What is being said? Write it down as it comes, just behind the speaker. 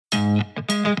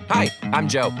Hi, I'm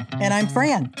Joe. And I'm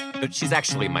Fran, But she's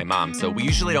actually my mom, so we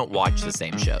usually don't watch the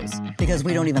same shows. because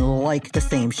we don't even like the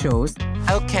same shows.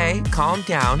 Okay, calm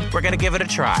down. We're gonna give it a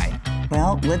try.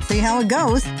 Well, let's see how it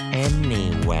goes.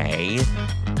 Anyway,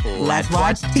 Let's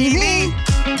watch TV.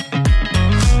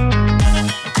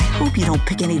 I hope you don't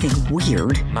pick anything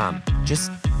weird. Mom,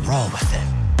 just roll with it.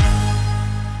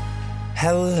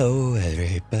 Hello,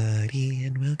 everybody,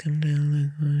 and welcome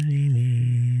to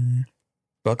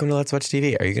Let's Watch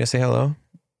TV. Are you gonna say hello?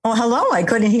 Oh, hello. I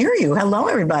couldn't hear you. Hello,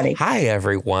 everybody. Hi,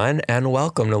 everyone, and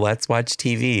welcome to Let's Watch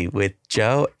TV with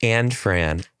Joe and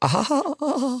Fran.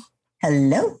 Hello.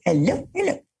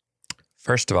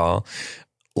 First of all,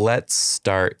 let's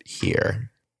start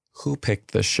here. Who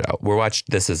picked the show? We're watching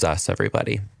This Is Us,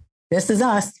 everybody. This is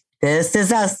us. This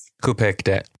is us. Who picked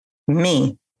it?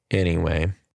 Me.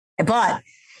 Anyway. But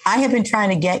I have been trying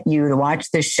to get you to watch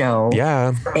this show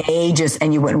Yeah, for ages,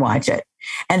 and you wouldn't watch it.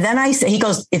 And then I said, he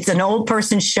goes, it's an old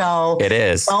person show. it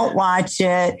is. Don't watch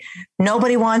it.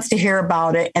 Nobody wants to hear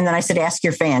about it. And then I said, ask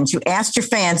your fans. You asked your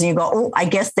fans and you go, oh, I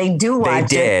guess they do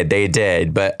watch it. They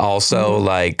did, but also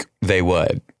like they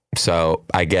would. So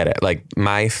I get it. Like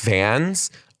my fans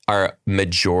are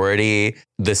majority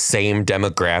the same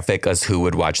demographic as who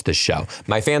would watch the show.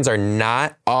 My fans are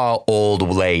not all old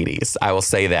ladies. I will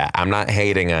say that. I'm not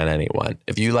hating on anyone.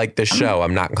 If you like the show,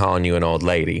 I'm not calling you an old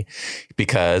lady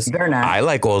because They're not. I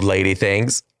like old lady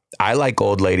things. I love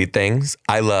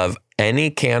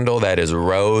any candle that is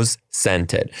rose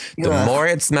scented. The Ugh. more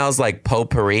it smells like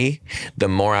potpourri, the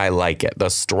more I like it. The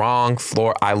strong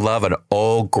floor. I love an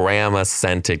old grandma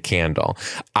scented candle.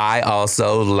 I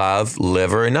also love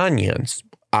liver and onions.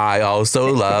 I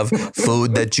also love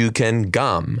food that you can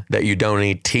gum, that you don't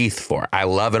need teeth for. I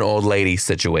love an old lady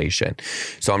situation.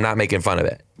 So I'm not making fun of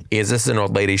it. Is this an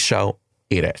old lady show?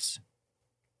 It is.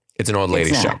 It's an old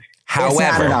lady It's show. not. However, It's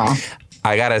not at all.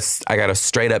 I gotta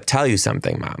straight up tell you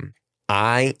something, Mom.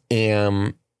 I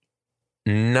am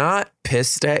not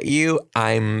pissed at you.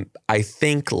 I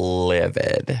think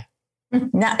livid.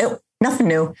 Nothing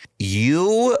new.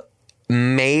 You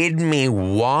made me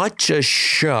watch a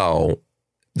show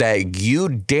that you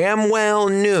damn well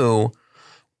knew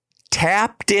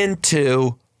tapped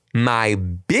into my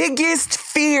biggest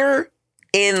fear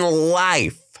in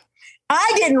life.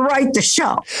 I didn't write the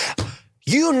show.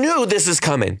 You knew this was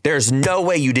coming. There's no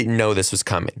way you didn't know this was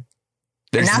coming.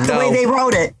 There's Not the way they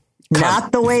wrote it.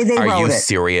 Not the way they wrote it. Are you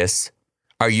serious?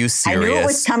 Are you I knew it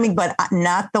was serious? coming, but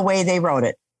not the way they wrote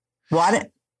it.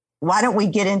 Why don't we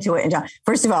get into it? And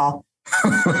first of all,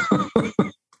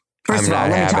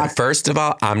 First of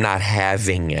all, I'm not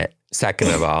having it.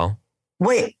 Second of all,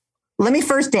 wait, let me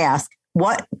first ask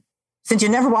since you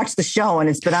never watched the show and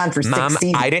it's been on for Mom, 6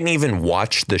 seasons. I didn't even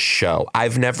watch the show.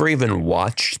 I've never even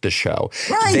watched the show.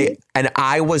 Right. And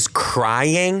I was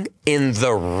crying in the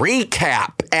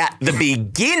recap at the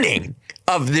beginning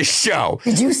of the show.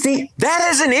 Did you see? That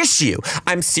is an issue.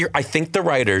 I think the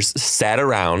writers sat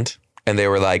around and they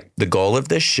were like, the goal of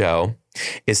this show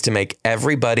is to make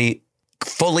everybody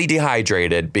fully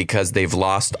dehydrated because they've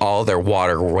lost all their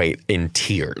water weight in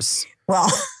tears.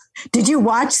 Well, did you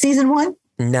watch season 1?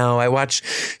 No, I watched.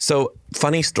 So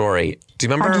funny story. Do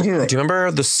you remember? How'd you do it? Do you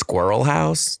remember the squirrel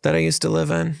house that I used to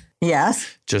live in?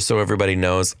 Yes. Just so everybody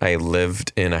knows, I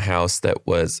lived in a house that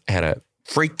had a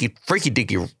freaky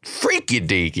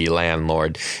deaky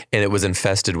landlord, and it was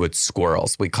infested with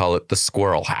squirrels. We call it the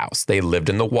squirrel house. They lived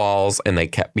in the walls and they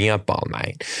kept me up all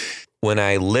night. When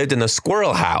I lived in the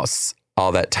squirrel house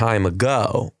all that time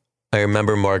ago, I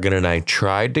remember Morgan and I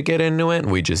tried to get into it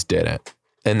and we just didn't.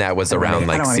 And that was around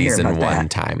like season 1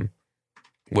 time.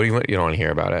 What do you want? You don't want to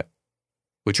hear about it?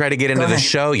 We tried to get into the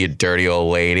show, you dirty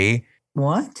old lady.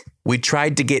 What? We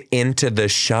tried to get into the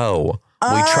show.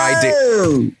 We tried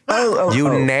to.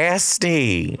 You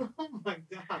nasty. Oh my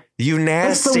God. You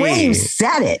nasty. That's the way you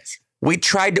said it. We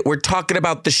tried to, we're talking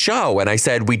about the show. And I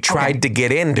said, we tried to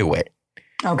get into it.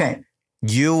 Okay.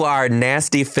 You are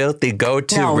nasty, filthy,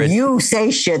 you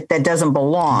say shit that doesn't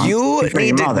belong. You before need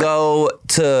your to mother. go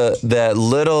to the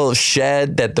little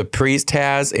shed that the priest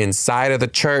has inside of the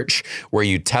church where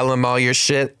you tell him all your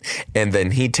shit and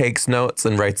then he takes notes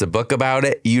and writes a book about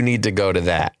it. You need to go to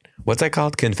that. What's that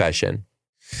called? Confession.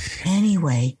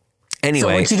 Anyway.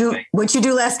 Anyway. So what'd you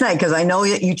do last night? Because I know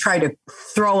you tried to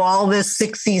throw all this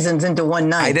 6 seasons into one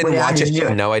night. I didn't How watch did it. you do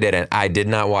it. No, I didn't. I did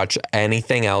not watch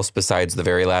anything else besides the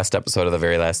very last episode of the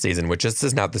very last season, which this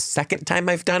is now the second time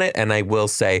I've done it. And I will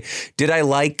say, did I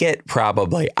like it?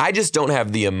 Probably. I just don't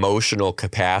have the emotional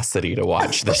capacity to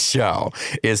watch the show.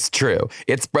 It's true.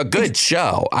 It's a good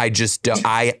show. I just don't.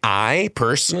 I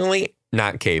personally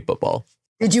not capable.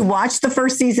 Did you watch the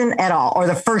first season at all or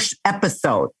the first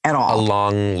episode at all? A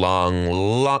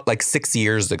long, like 6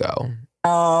 years ago.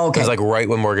 Oh, okay. It was like right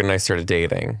when Morgan and I started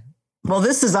dating. Well,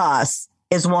 This Is Us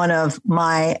is one of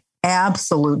my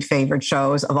absolute favorite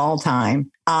shows of all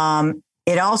time.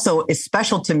 It also is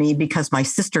special to me because my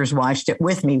sisters watched it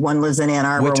with me. One lives in Ann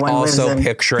Arbor, Which one lives in also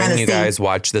picturing Tennessee. you guys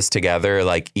watch this together,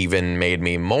 like even made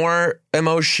me more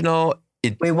emotional.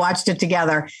 We watched it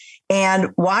together. And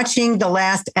watching the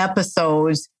last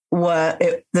episodes,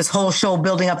 this whole show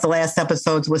building up the last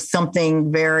episodes was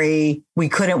something we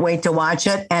couldn't wait to watch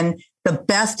it. And the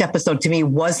best episode to me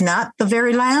was not the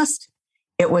very last.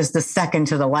 It was the second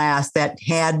to the last that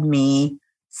had me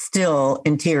still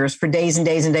in tears for days and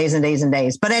days and days and days and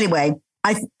days. But anyway,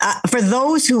 for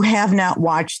those who have not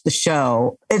watched the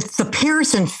show, it's the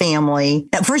Pearson family.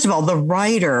 First of all, the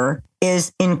writer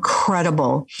is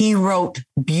incredible. He wrote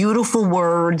beautiful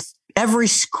words. Every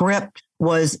script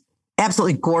was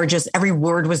absolutely gorgeous. Every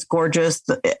word was gorgeous.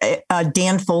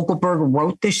 Dan Fogelberg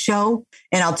wrote this show.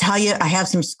 And I'll tell you, I have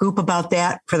some scoop about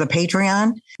that for the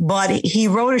Patreon. But he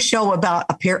wrote a show about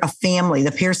a family,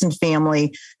 the Pearson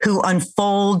family, who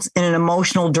unfolds in an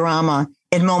emotional drama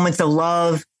in moments of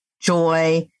love,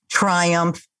 joy,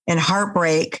 triumph, and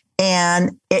heartbreak.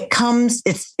 And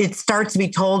it starts to be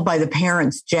told by the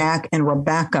parents, Jack and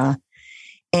Rebecca.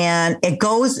 And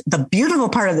the beautiful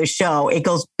part of the show, it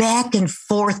goes back and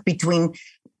forth between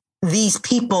these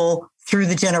people through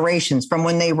the generations, from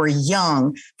when they were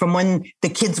young, from when the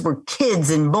kids were kids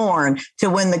and born to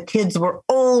when the kids were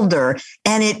older.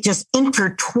 And it just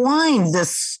intertwined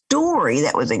this story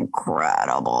that was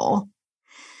incredible.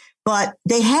 But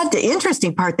the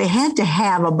interesting part, they had to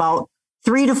have about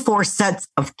 3 to 4 sets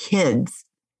of kids.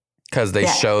 Because they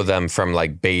show them from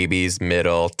like babies,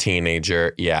 middle,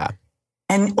 teenager. Yeah.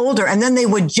 And older. And then they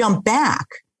would jump back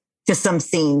to some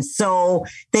scenes. So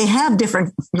they have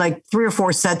different, like 3 or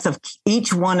 4 sets of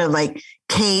each one of like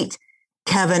Kate,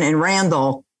 Kevin, and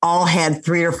Randall all had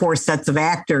 3 or 4 sets of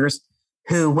actors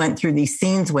who went through these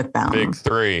scenes with them. Big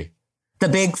three. The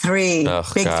big three. Oh,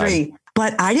 big God. three.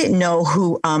 But I didn't know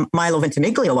who Milo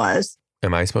Ventimiglia was.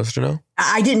 Am I supposed to know?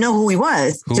 I didn't know who he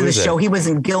was Who to the is it? show. He was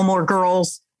in Gilmore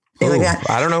Girls. Things like that.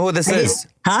 I don't know who this is.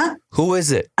 Huh? Who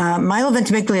is it? Milo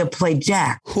Ventimiglia played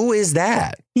Jack. Who is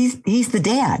that? He's the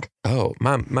dad. Oh,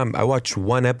 Mom, I watched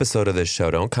 1 episode of this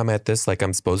show. Don't come at this like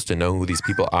I'm supposed to know who these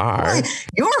people are.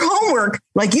 Your homework,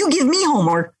 like you give me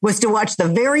homework, was to watch the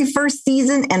very first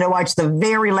season and to watch the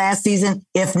very last season.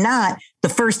 If not, the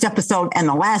first episode and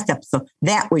the last episode.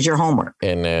 That was your homework.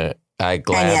 And I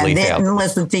gladly and you failed. didn't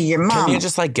listen to your mom. Can you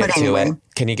just like get to it?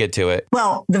 Can you get to it?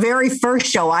 Well, the very first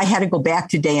show, I had to go back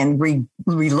today and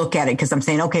re-look at it because I'm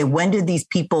saying, okay, when did these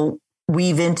people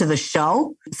weave into the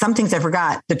show? Some things I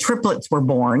forgot. The triplets were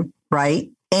born, right?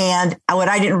 And what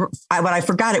I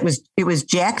forgot, it was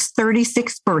Jack's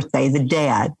 36th birthday, the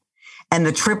dad, and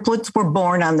the triplets were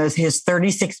born on his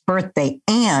 36th birthday.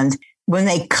 And when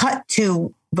they cut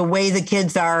to the way the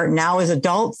kids are now as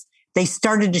adults, they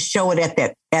started to show it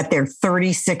at their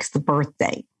 36th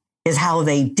birthday is how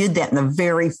they did that in the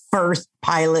very first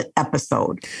pilot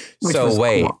episode. So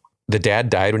wait, cool. The dad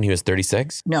died when he was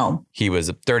 36? No. He was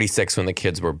 36 when the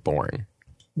kids were born.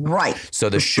 Right. So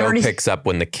the show picks up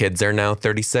when the kids are now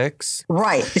 36?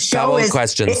 Right. The show Couple of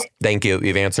questions. Thank you.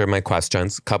 You've answered my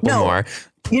questions. Couple more.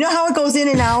 You know how it goes in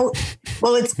and out?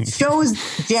 Well, it shows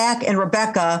Jack and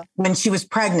Rebecca when she was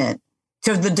pregnant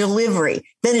to the delivery.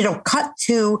 Then it'll cut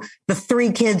to the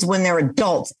 3 kids when they're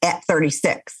adults at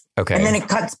 36. Okay. And then it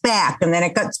cuts back and then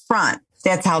it cuts front.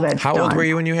 That's how that's How done. old were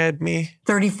you when you had me?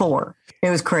 34.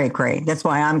 It was cray. That's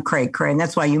why I'm cray. And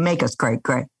that's why you make us cray.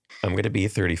 I'm going to be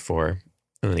 34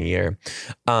 in a year.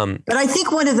 But I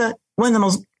think one of the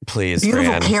most beautiful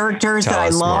Fran, characters that I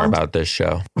loved. Tell us more about this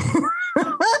show.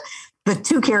 The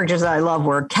 2 characters that I love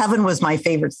were Kevin was my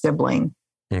favorite sibling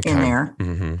in there.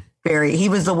 Mm-hmm. He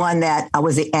was the one that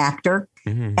was the actor.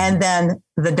 Mm-hmm. And then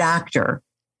the doctor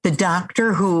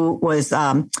who was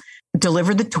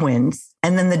delivered the twins.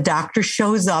 And then the doctor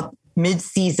shows up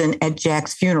mid-season at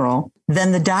Jack's funeral.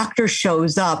 Then the doctor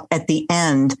shows up at the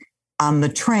end on the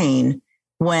train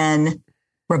when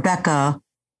Rebecca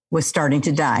was starting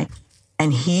to die.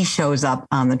 And he shows up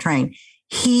on the train.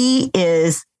 He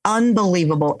is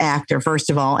unbelievable actor,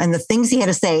 first of all. And the things he had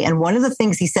to say. And one of the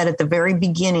things he said at the very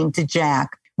beginning to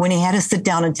Jack, when he had to sit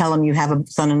down and tell him you have a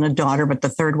son and a daughter, but the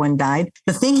third one died.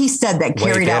 The thing he said that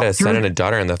carried out. Wait, a son and a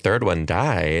daughter and the third one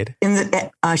died?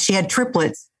 She had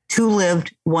triplets. 2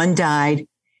 lived, 1 died,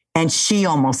 and she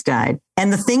almost died.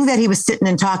 And the thing that he was sitting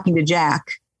and talking to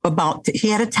Jack about, he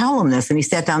had to tell him this. And he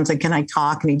sat down and said, can I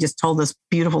talk? And he just told this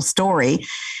beautiful story.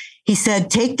 He said,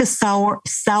 take the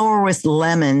sourest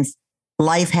lemons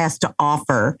life has to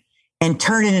offer and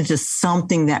turn it into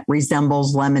something that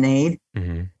resembles lemonade.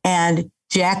 Mm-hmm. And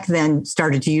Jack then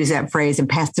started to use that phrase and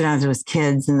passed it on to his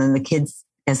kids. And then the kids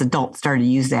as adults started to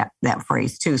use that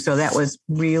phrase too. So that was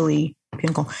really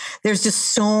pinnacle. There's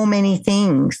just so many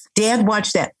things. Dad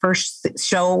watched that first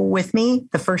show with me,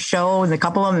 the first show, and a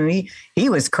couple of them, he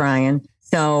was crying.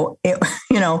 So it,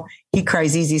 he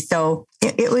cries easy. So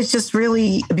it was just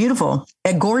really beautiful.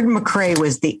 And Gordon McRae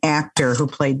was the actor who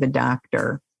played the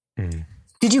doctor. Mm.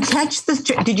 Did you catch this?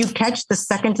 Did you catch the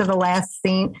second to the last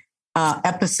scene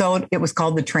episode? It was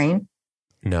called The Train.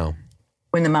 No.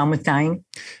 When the mom was dying.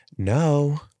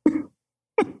 No.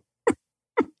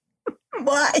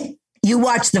 Why? You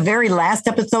watched the very last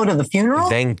episode of the funeral?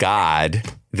 Thank God.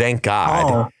 Thank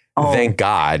God. Oh. Thank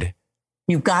God.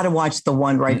 You've got to watch the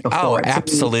one right before. Oh,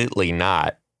 absolutely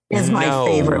not. Is my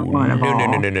favorite one of all.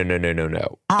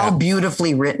 No. How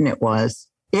beautifully written it was.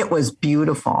 It was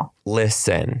beautiful.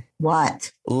 Listen.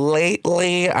 What?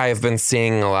 Lately, I've been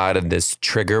seeing a lot of this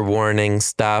trigger warning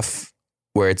stuff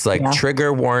where it's like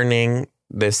trigger warning.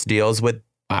 This deals with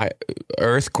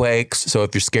earthquakes. So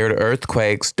if you're scared of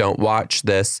earthquakes, don't watch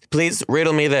this. Please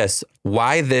riddle me this.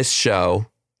 Why this show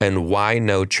and why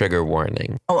no trigger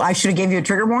warning? Oh, I should have gave you a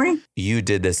trigger warning? You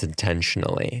did this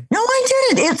intentionally. No, I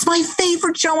didn't. It's my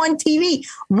favorite show on TV.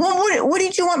 What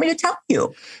did you want me to tell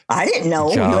you? I didn't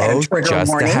know Joe, you had a trigger just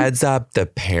warning. a heads up, the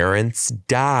parents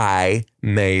die.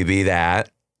 Maybe that.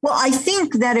 Well, I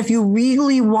think that if you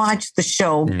really watch the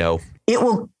show, it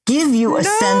will give you a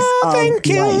sense of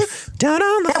life. Down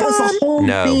on the that was the whole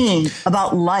thing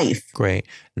about life. Great.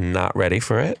 Not ready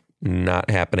for it. Not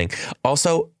happening.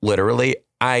 Also, literally,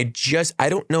 I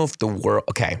don't know if the world,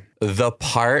 the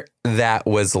part that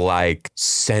was like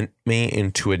sent me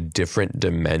into a different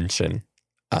dimension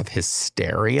of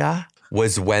hysteria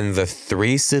was when the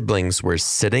three siblings were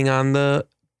sitting on the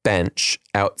bench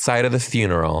outside of the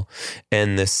funeral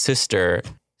and the sister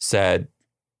said,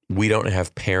 "We don't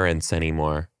have parents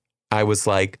anymore." I was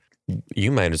like,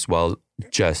 you might as well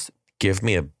just give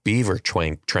me a beaver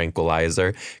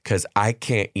tranquilizer because I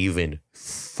can't even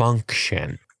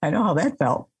function. I know how that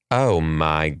felt. Oh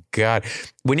my God.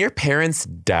 When your parents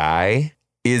die,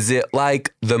 is it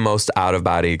like the most out of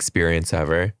body experience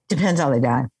ever? Depends how they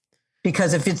die.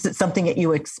 Because if it's something that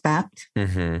you expect,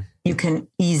 you can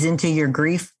ease into your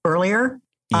grief earlier.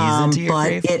 But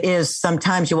grief? It is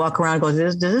sometimes you walk around and go,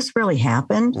 does this really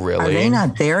happen? Really? Are they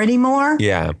not there anymore?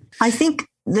 Yeah. I think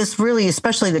this really,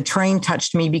 especially the train,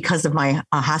 touched me because of my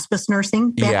hospice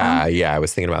nursing background. Yeah. I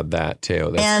was thinking about that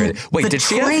too. That's and crazy.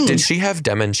 Wait, did she have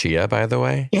dementia, by the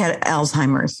way? She had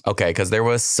Alzheimer's. Okay, because there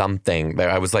was something that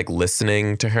I was like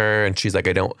listening to her and she's like,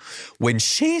 when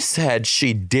she said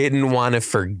she didn't want to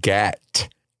forget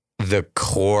the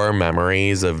core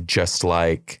memories of just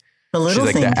like, the little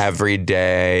she's like things. the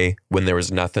everyday when there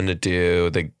was nothing to do,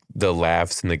 the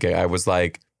laughs and I was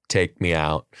like, take me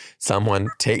out. Someone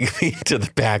take me to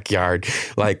the backyard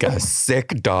like a sick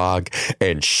dog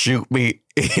and shoot me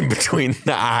in between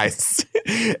the eyes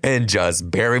and just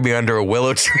bury me under a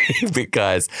willow tree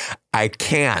because I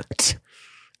can't.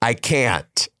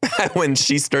 When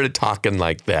she started talking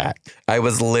like that, I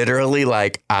was literally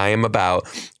like, I am about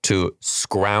to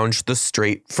scrounge the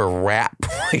street for rat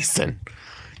poison.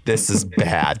 This is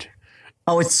bad.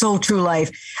 Oh, it's so true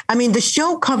life. I mean, the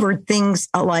show covered things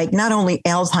like not only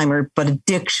Alzheimer's, but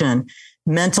addiction,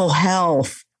 mental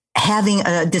health, having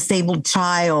a disabled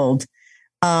child.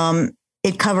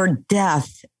 It covered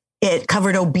death. It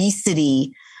covered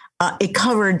obesity. It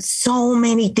covered so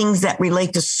many things that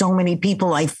relate to so many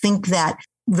people. I think that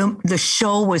the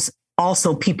show was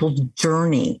also people's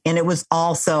journey, and it was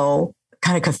also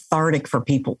kind of cathartic for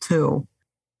people too.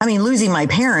 I mean, losing my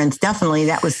parents, definitely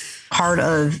that was part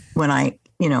of when I,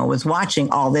 was watching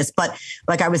all this. But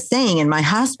like I was saying, in my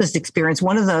hospice experience,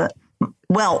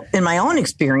 in my own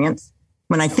experience,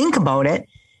 when I think about it,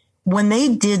 when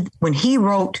he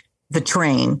wrote The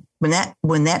Train, when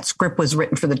that script was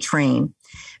written for The Train,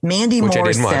 Mandy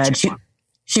Moore said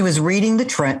she was reading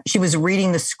she was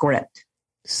reading the script.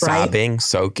 Sobbing,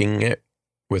 soaking it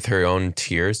with her own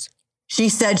tears. She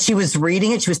said she was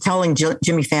reading it. She was telling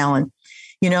Jimmy Fallon,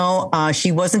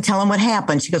 she wasn't telling what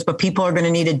happened. She goes, but people are going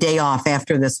to need a day off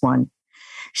after this one.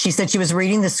 She said she was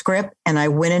reading the script and I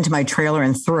went into my trailer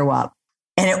and threw up.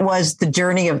 And it was the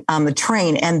journey on the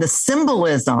train. And the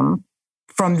symbolism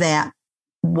from that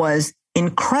was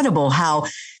incredible, how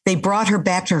they brought her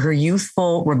back to her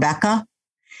youthful Rebecca.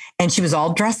 And she was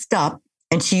all dressed up.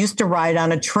 And she used to ride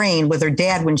on a train with her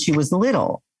dad when she was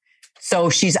little.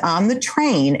 So she's on the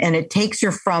train and it takes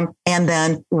her and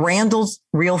then Randall's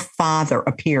real father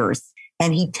appears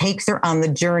and he takes her on the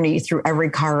journey through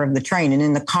every car of the train. And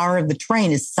in the car of the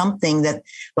train is something that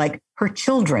like her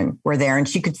children were there and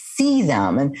she could see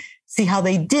them and see how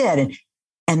they did.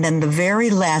 And then one of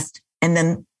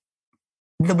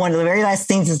the very last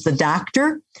scenes is the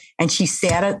doctor and she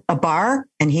sat at a bar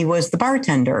and he was the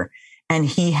bartender and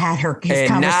he had his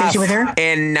conversation with her.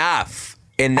 Enough.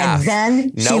 And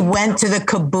then she went to the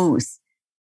caboose.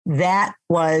 That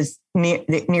was near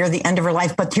the end of her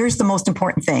life. But here's the most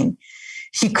important thing.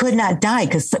 She could not die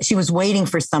because she was waiting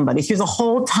for somebody. She was the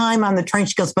whole time on the train.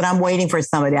 She goes, but I'm waiting for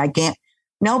somebody. I can't.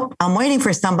 Nope, I'm waiting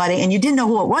for somebody. And you didn't know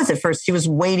who it was at first. She was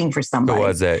waiting for somebody. Who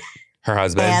was it? Her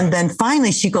husband? And then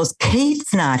finally she goes,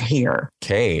 Kate's not here.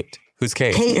 Kate? Who's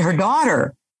Kate? Kate, her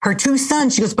daughter, her two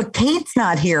sons. She goes, but Kate's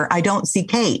not here. I don't see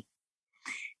Kate.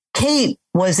 Kate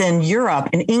was in Europe,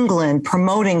 in England,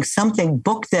 promoting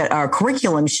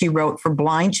curriculum she wrote for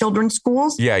blind children's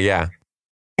schools. Yeah.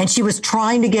 And she was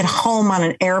trying to get home on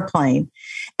an airplane.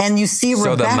 And you see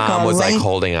Rebecca. So the mom was like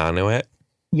holding on to it?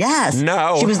 Yes.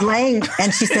 No. She was laying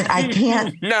and she said, I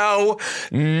can't. No,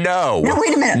 wait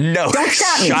a minute. No. Don't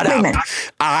stop me. Shut wait up. a minute.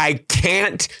 I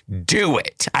can't do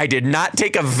it. I did not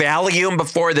take a Valium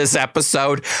before this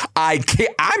episode.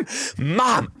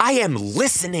 Mom, I am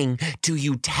listening to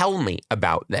you tell me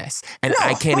about this and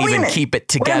I can't even keep it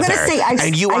together.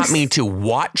 And you want me to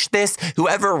watch this?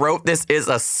 Whoever wrote this is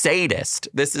a sadist.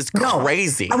 This is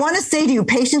crazy. I want to say to you,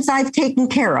 patients I've taken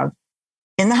care of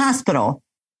in the hospital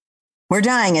were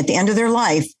dying at the end of their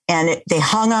life, and they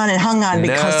hung on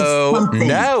because of something.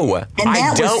 No, and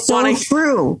that was so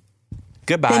true.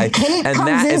 Goodbye. And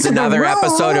that is another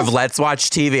episode of Let's Watch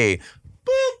TV.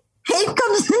 Kate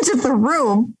comes into the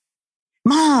room.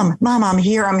 Mom, I'm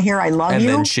here. I love you. And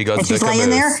then she goes and to she's the laying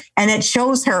caboose. there, and it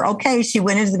shows her. Okay, she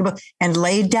went into the caboose and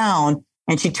laid down,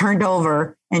 and she turned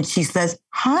over, and she says,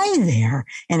 "Hi there,"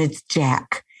 and it's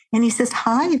Jack, and he says,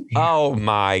 "Hi there." Oh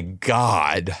my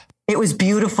God. It was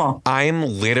beautiful. I'm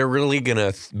literally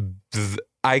gonna. It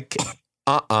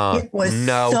was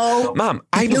no, so Mom.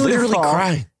 I'm literally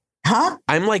crying. Huh?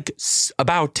 I'm like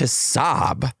about to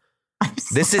sob.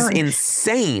 This is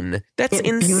insane. That's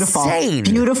insane.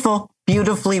 Beautiful,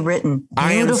 beautifully written.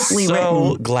 Beautifully I am so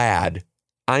written. glad.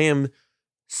 I am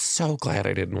so glad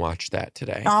I didn't watch that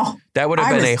today. Oh, that would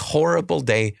have been a horrible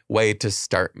way to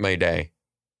start my day.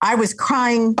 I was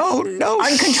crying. Oh no,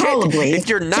 uncontrollably. Shit. If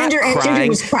you're not Ginger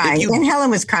was crying, and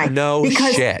Helen was crying. No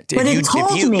shit. But it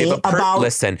told me about.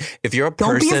 Listen, if you're a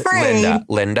person,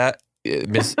 Linda,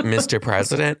 Mr.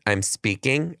 President, I'm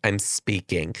speaking.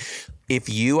 If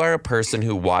you are a person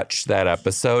who watched that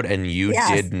episode and you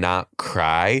did not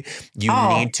cry, you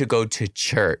need to go to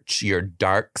church. You're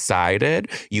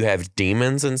dark-sided. You have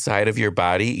demons inside of your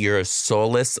body. You're a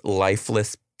soulless,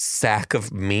 lifeless sack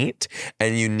of meat,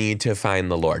 and you need to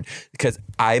find the Lord. Because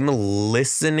I'm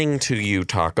listening to you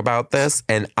talk about this,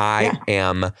 and I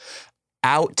am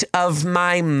out of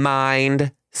my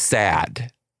mind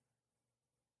sad.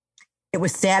 It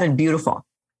was sad and beautiful.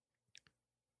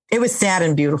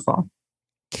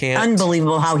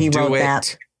 Unbelievable how he wrote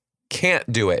that.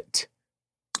 Can't do it.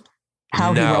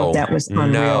 How he wrote that was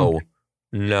unreal.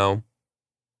 No.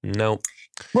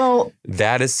 Well,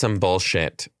 that is some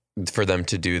bullshit for them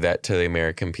to do that to the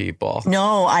American people.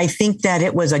 No, I think that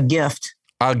it was a gift.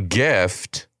 A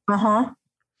gift? Uh-huh.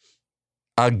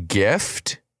 A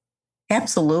gift?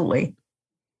 Absolutely.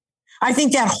 I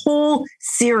think that whole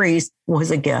series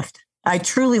was a gift. I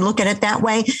truly look at it that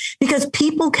way because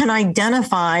people can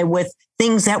identify with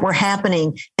things that were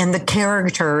happening and the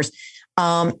characters.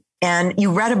 And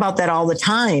you read about that all the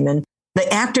time. And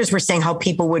the actors were saying how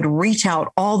people would reach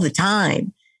out all the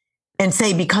time and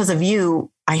say, because of you,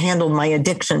 I handled my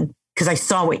addiction because I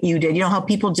saw what you did. You know how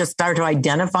people just start to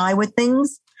identify with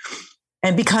things?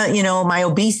 And because, my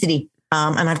obesity,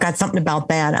 and I've got something about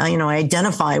that, I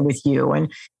identify with you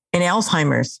and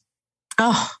Alzheimer's.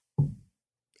 Oh.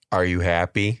 Are you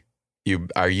happy?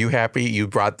 Are you happy you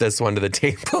brought this one to the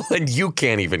table and you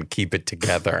can't even keep it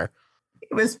together?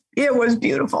 It was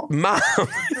beautiful. Mom,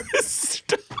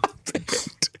 stop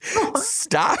it.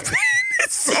 Stop it.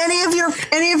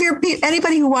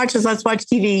 Anybody who watches Let's Watch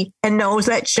TV and knows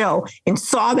that show and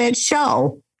saw that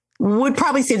show would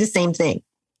probably say the same thing.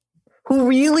 Who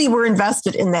really were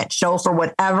invested in that show for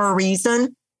whatever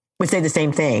reason would say the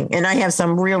same thing. And I have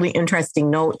some really interesting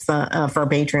notes for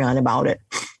Patreon about it.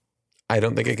 I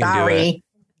don't think I can do it.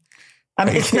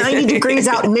 It's 90 degrees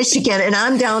out in Michigan, and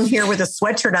I'm down here with a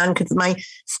sweatshirt on because my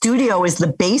studio is the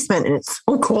basement and it's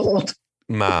so cold.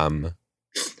 Mom.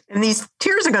 And these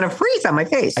tears are going to freeze on my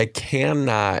face. I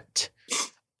cannot.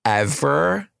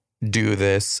 ever do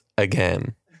this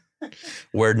again.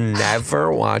 We're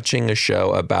never watching a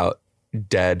show about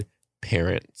dead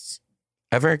parents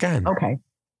ever again. Okay.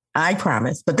 I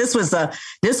promise. But this was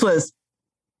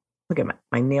look at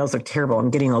my nails are terrible. I'm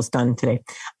getting those done today.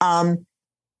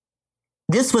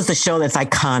 This was a show that's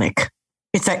iconic.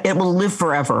 It will live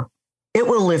forever. It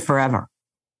will live forever.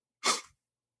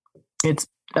 It's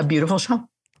a beautiful show.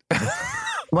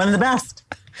 One of the best.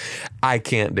 I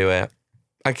can't do it.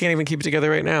 I can't even keep it together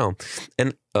right now.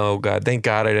 And oh God, thank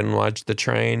God I didn't watch The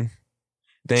Train.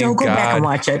 Don't go back and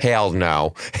watch it. Hell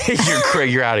no.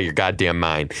 You're out of your goddamn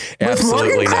mind. Was Absolutely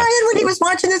Morgan not. crying when he was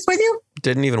watching this with you?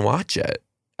 Didn't even watch it.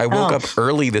 I woke up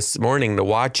early this morning to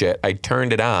watch it. I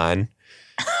turned it on.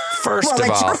 First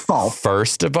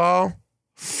of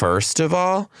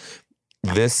all,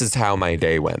 this is how my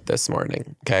day went this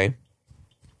morning. Okay.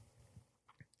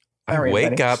 I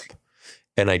wake up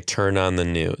and I turn on the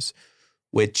news,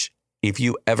 which if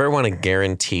you ever want to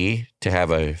guarantee to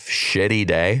have a shitty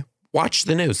day, watch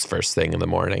the news first thing in the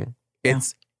morning.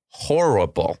 It's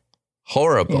horrible.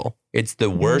 Horrible. Yeah. It's the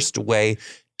worst way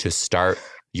to start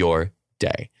your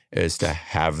day is to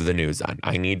have the news on.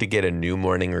 I need to get a new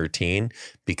morning routine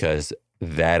because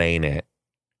that ain't it.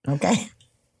 Okay.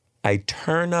 I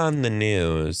turn on the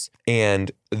news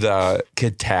and the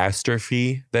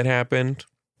catastrophe that happened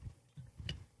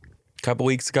a couple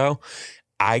weeks ago,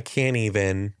 I can't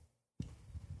even,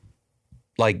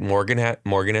 like Morgan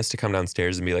has to come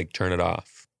downstairs and be like, turn it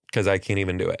off because I can't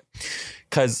even do it.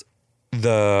 Because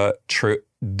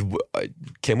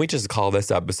can we just call this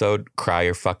episode Cry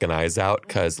Your Fucking Eyes Out?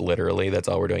 Because literally that's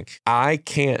all we're doing. I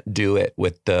can't do it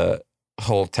with the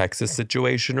whole Texas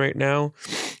situation right now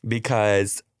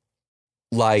because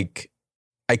like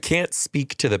I can't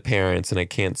speak to the parents and I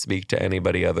can't speak to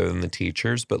anybody other than the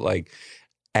teachers, but like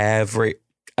I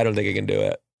don't think I can do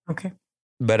it. Okay.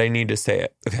 But I need to say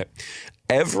it. Okay.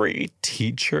 Every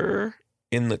teacher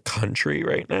in the country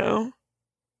right now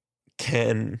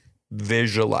can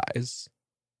visualize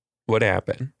what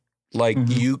happened. Like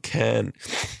you can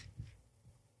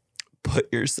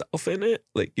put yourself in it.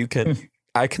 Like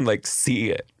I can like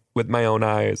see it with my own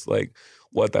eyes, like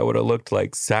what that would have looked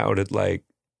like, sounded like,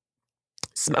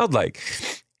 smelled like.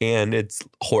 And it's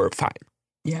horrifying.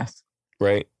 Yes.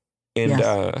 Right. And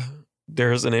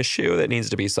there's an issue that needs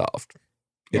to be solved.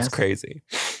 It's crazy.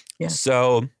 Yes.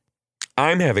 So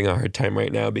I'm having a hard time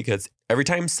right now because every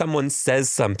time someone says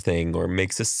something or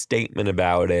makes a statement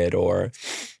about it or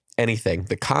anything,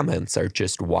 the comments are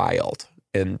just wild.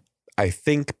 And I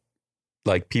think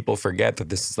like people forget that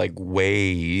this is like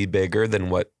way bigger than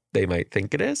what they might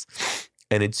think it is.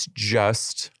 And it's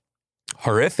just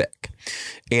horrific.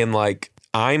 And like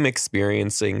I'm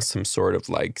experiencing some sort of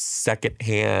like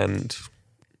secondhand,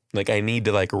 like I need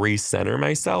to like recenter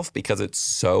myself because it's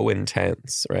so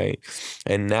intense, right?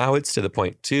 And now it's to the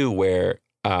point too where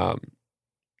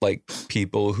like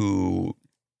people who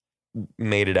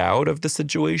made it out of the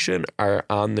situation are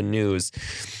on the news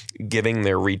giving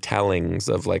their retellings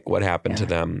of like what happened to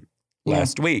them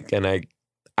last week. And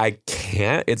I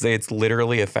can't, it's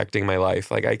literally affecting my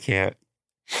life. Like I can't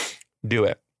do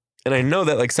it. And I know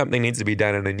that like something needs to be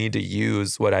done and I need to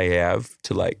use what I have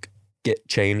to like get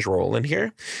change rolling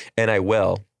here. And I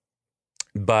will.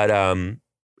 But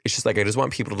it's just like I just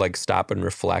want people to like stop and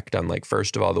reflect on like,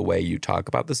 first of all, the way you talk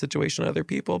about the situation to other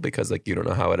people, because like you don't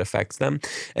know how it affects them.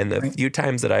 And the few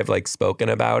times that I've like spoken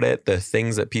about it, the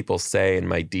things that people say in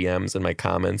my DMs and my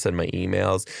comments and my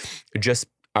emails just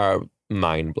are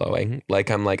mind blowing. Like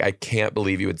I'm like, I can't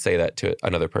believe you would say that to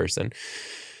another person.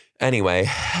 Anyway,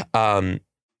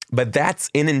 but that's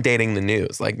inundating the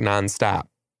news like nonstop.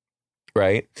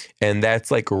 Right. And that's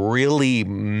like really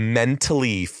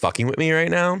mentally fucking with me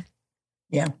right now.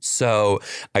 Yeah. So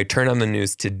I turned on the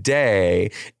news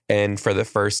today and for the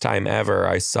first time ever,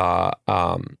 I saw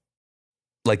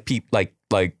like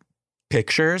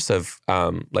pictures of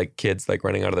like kids like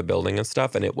running out of the building and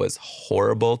stuff. And it was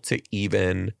horrible to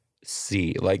even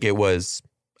see. Like it was,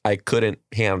 I couldn't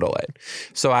handle it.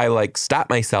 So I like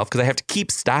stopped myself because I have to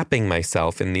keep stopping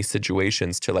myself in these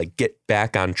situations to like get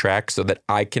back on track so that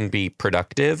I can be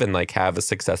productive and like have a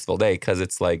successful day because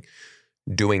it's like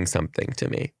doing something to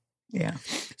me. Yeah.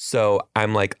 So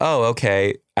I'm like, oh,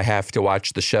 okay, I have to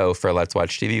watch the show for Let's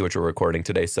Watch TV, which we're recording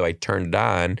today. So I turned it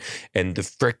on and the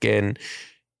frickin'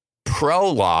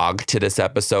 prologue to this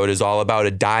episode is all about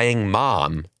a dying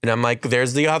mom. And I'm like,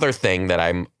 there's the other thing that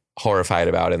I'm horrified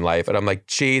about in life. And I'm like,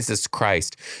 Jesus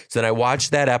Christ. So then I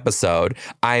watched that episode.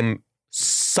 I'm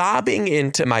sobbing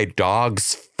into my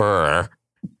dog's fur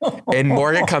And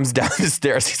Morgan comes down the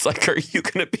stairs. He's like, "Are you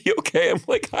going to be okay?" I'm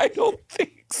like, "I don't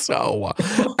think so.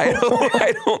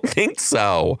 I don't think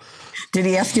so." Did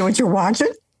he ask you what you're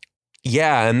watching?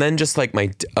 Yeah. And then just like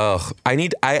I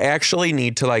actually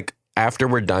need to like, after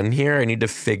we're done here, I need to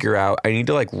figure out, I need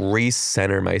to like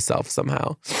recenter myself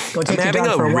somehow. Go take I'm having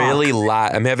your dog for a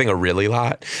walk.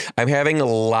 I'm having a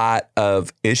lot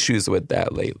of issues with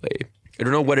that lately. I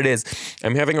don't know what it is.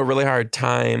 I'm having a really hard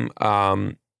time.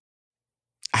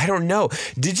 I don't know.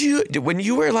 When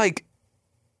you were like,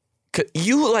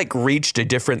 you like reached a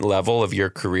different level of your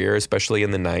career, especially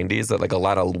in the 90s, that like a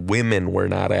lot of women were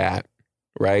not at,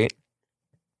 right?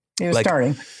 He was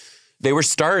starting. They were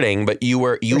starting, but you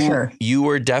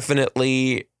were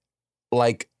definitely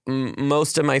like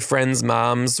most of my friends'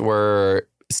 moms were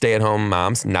stay-at-home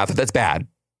moms. Not that that's bad.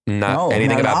 Not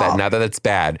anything about that. Not that that's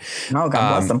bad. No,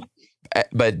 God bless them.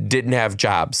 But didn't have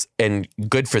jobs, and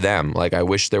good for them. Like I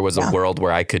wish there was a world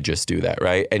where I could just do that,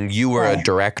 right? And you were a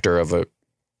director of a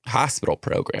hospital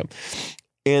program,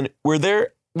 and were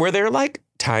there like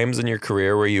times in your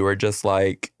career where you were just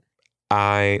like,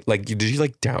 did you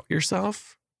like doubt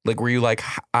yourself? Like, were you like,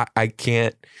 I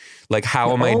can't, like,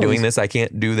 how am I doing this? I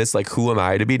can't do this. Like, who am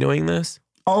I to be doing this?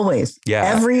 Always.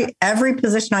 Yeah. Every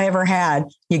position I ever had,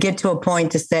 you get to a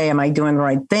point to say, am I doing the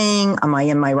right thing? Am I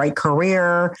in my right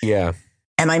career? Yeah.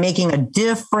 Am I making a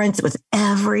difference with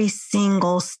every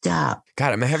single step?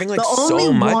 God, I'm having like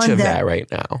so much of that right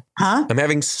now. Huh? I'm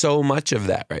having so much of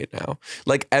that right now.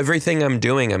 Like everything I'm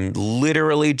doing, I'm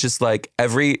literally just like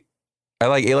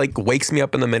it like wakes me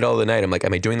up in the middle of the night. I'm like,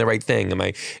 am I doing the right thing?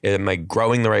 Am I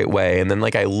growing the right way? And then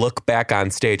like I look back on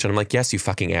stage and I'm like, yes, you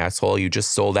fucking asshole. You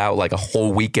just sold out like a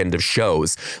whole weekend of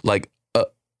shows. Like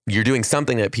you're doing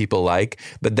something that people like.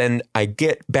 But then I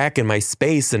get back in my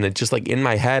space and it's just like in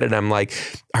my head and I'm like,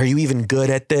 are you even good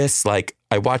at this? Like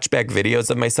I watch back videos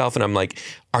of myself and I'm like,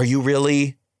 are you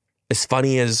really as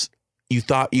funny as you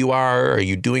thought you are? Are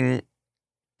you doing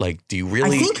like, do you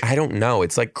really? I don't know.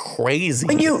 It's like crazy.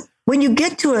 When you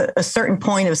get to a certain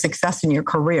point of success in your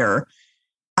career,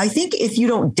 I think if you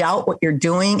don't doubt what you're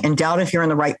doing and doubt if you're in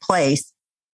the right place,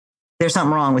 there's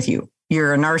something wrong with you.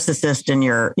 You're a narcissist and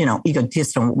you're,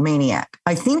 egotist and maniac.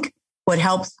 I think what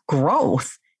helps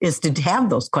growth is to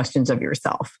have those questions of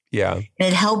yourself. Yeah. And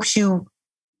it helps you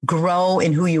grow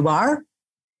in who you are.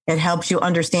 It helps you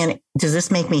understand, does this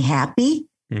make me happy?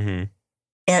 Mm-hmm.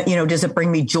 And, does it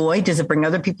bring me joy? Does it bring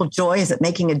other people joy? Is it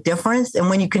making a difference? And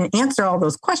when you can answer all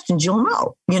those questions, you'll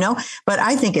know, but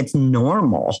I think it's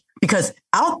normal because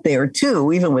out there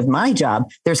too, even with my job,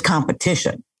 there's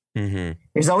competition. Mm-hmm.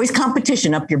 There's always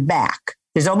competition up your back.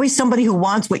 There's always somebody who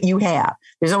wants what you have.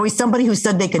 There's always somebody who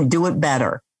said they can do it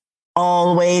better.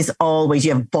 Always, always.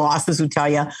 You have bosses who tell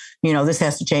you, this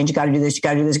has to change. You got to do this. You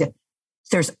got to do this.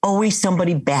 There's always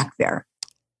somebody back there.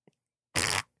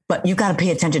 But you got to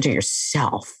pay attention to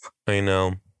yourself. I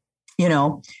know.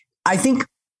 I think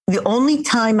the only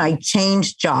time I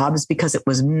changed jobs because it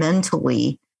was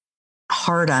mentally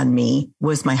hard on me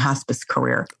was my hospice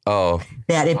career. Oh,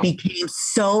 that it became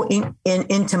so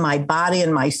into my body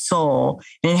and my soul.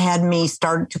 And it had me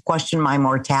start to question my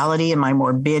mortality and my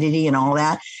morbidity and all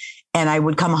that. And I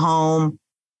would come home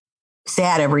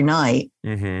sad every night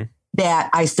that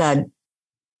I said,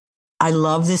 I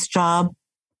love this job.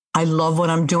 I love what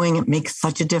I'm doing. It makes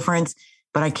such a difference,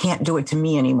 but I can't do it to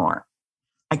me anymore.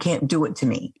 I can't do it to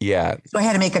me. Yeah. So I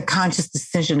had to make a conscious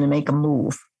decision to make a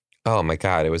move. Oh my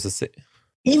God. It was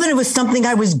even if it was something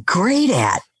I was great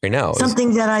at. I know.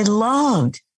 Something that I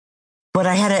loved, but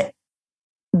I had to,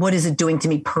 what is it doing to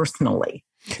me personally?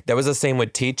 That was the same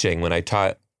with teaching when I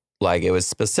taught, like it was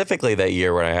specifically that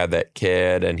year when I had that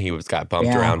kid and he got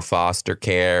bumped around foster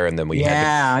care. And then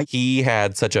he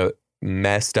had such a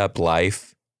messed up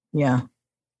life. Yeah.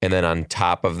 And then on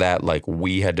top of that, like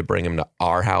we had to bring him to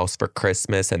our house for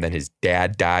Christmas and then his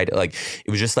dad died. Like it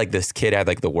was just like this kid had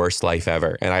like the worst life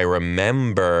ever. And I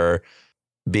remember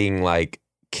being like,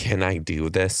 can I do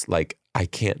this? Like I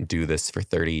can't do this for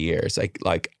 30 years. I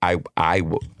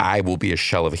will be a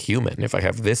shell of a human if I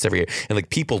have this every year. And like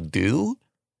people do.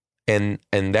 And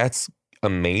that's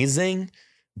amazing.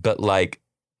 But like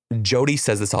Jody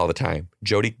says this all the time.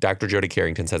 Dr. Jody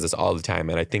Carrington says this all the time.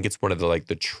 And I think it's one of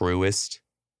the truest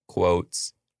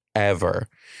quotes ever.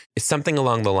 It's something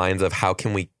along the lines of how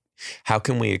can we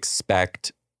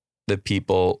expect the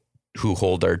people who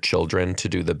hold our children to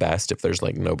do the best if there's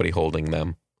like nobody holding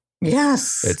them?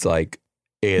 Yes. It's like,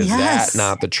 is that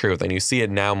not the truth? And you see it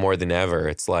now more than ever.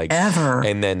 It's like ever.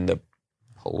 And then the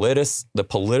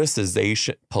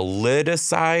politicization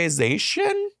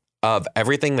of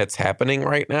everything that's happening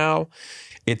right now.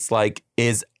 It's like,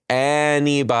 is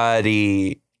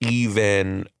anybody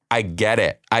even, I get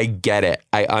it.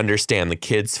 I understand the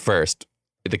kids first.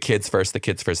 The kids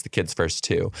first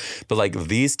too. But like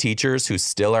these teachers who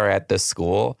still are at this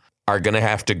school are going to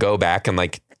have to go back and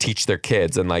like teach their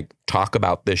kids and like talk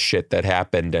about this shit that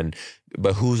happened.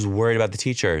 But who's worried about the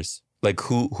teachers? Like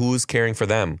who's caring for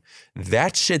them?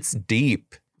 That shit's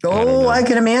deep. Oh, I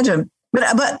can imagine.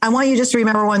 But I want you just to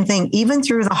remember one thing, even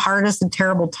through the hardest and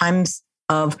terrible times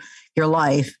of your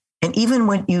life, and even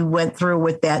what you went through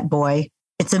with that boy,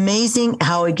 it's amazing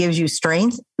how it gives you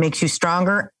strength, makes you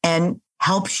stronger, and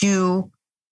helps you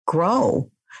grow.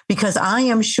 Because I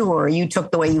am sure you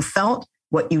took the way you felt,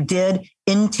 what you did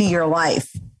into your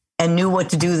life and knew what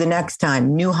to do the next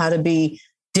time, knew how to be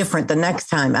different the next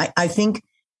time. I think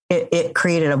it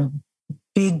created a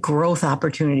big growth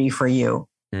opportunity for you.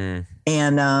 And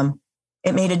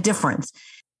it made a difference.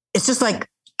 It's just like,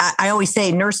 I always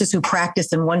say nurses who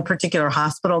practice in one particular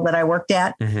hospital that I worked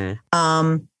at,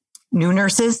 new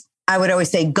nurses, I would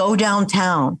always say, go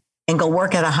downtown and go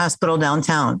work at a hospital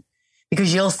downtown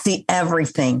because you'll see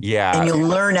everything. Yeah. And you'll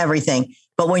learn everything.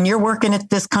 But when you're working at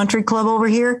this country club over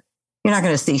here, you're not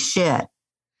going to see shit.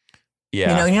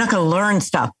 Yeah. You're not going to learn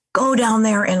stuff. Go down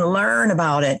there and learn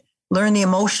about it. Learn the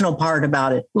emotional part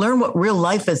about it. Learn what real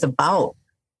life is about.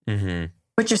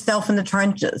 Put yourself in the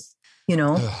trenches,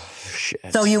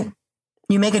 Shit. So you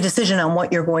make a decision on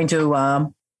what you're going to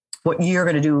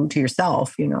do to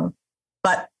yourself,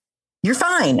 but you're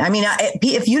fine. I mean,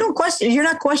 if you don't question, you're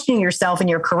not questioning yourself in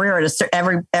your career at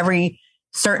every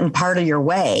certain part of your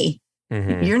way,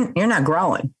 you're not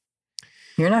growing.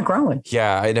 You're not growing.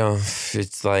 Yeah, I know.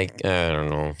 It's like, I don't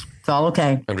know. It's all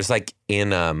okay. I'm just like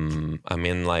I'm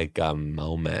in like a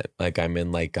moment. Like I'm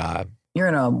in like you're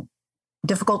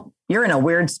in a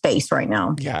weird space right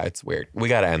now. Yeah, it's weird. We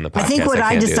got to end the podcast. I think what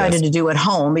I decided to do at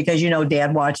home, because,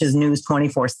 Dad watches news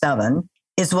 24/7,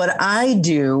 is what I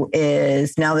do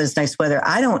is, now that it's nice weather,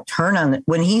 I don't turn on,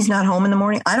 when he's not home in the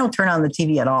morning, I don't turn on the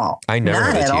TV at all. I never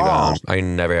have have the TV all. on. I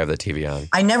never have the TV on.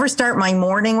 I never start my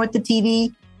morning with the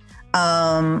TV.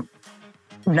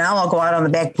 Now I'll go out on the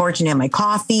back porch and have my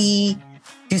coffee,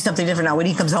 do something different. Now when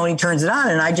he comes home, he turns it on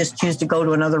and I just choose to go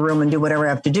to another room and do whatever I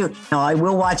have to do. Now I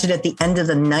will watch it at the end of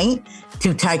the night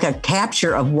to take a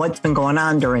capture of what's been going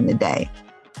on during the day,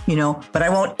 but I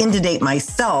won't inundate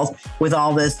myself with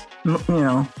all this,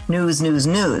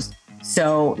 news.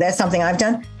 So that's something I've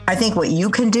done. I think what you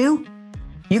can do,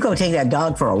 you go take that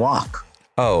dog for a walk.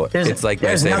 Oh, it's like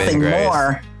my saving nothing grace.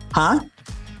 More. Huh?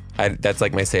 That's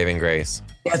like my saving grace.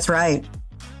 That's right.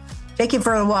 Take it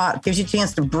for a walk. Gives you a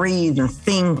chance to breathe and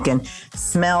think and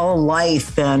smell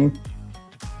life and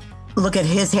look at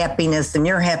his happiness and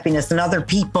your happiness and other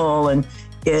people. And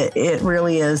it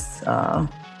really is a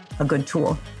good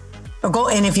tool.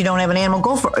 And if you don't have an animal,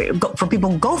 go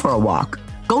for a walk.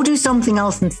 Go do something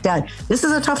else instead. This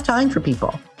is a tough time for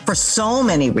people for so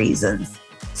many reasons.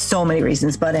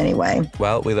 But anyway.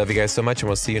 Well, we love you guys so much and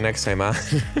we'll see you next time, huh?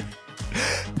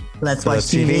 Let's watch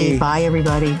TV. Bye,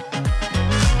 everybody.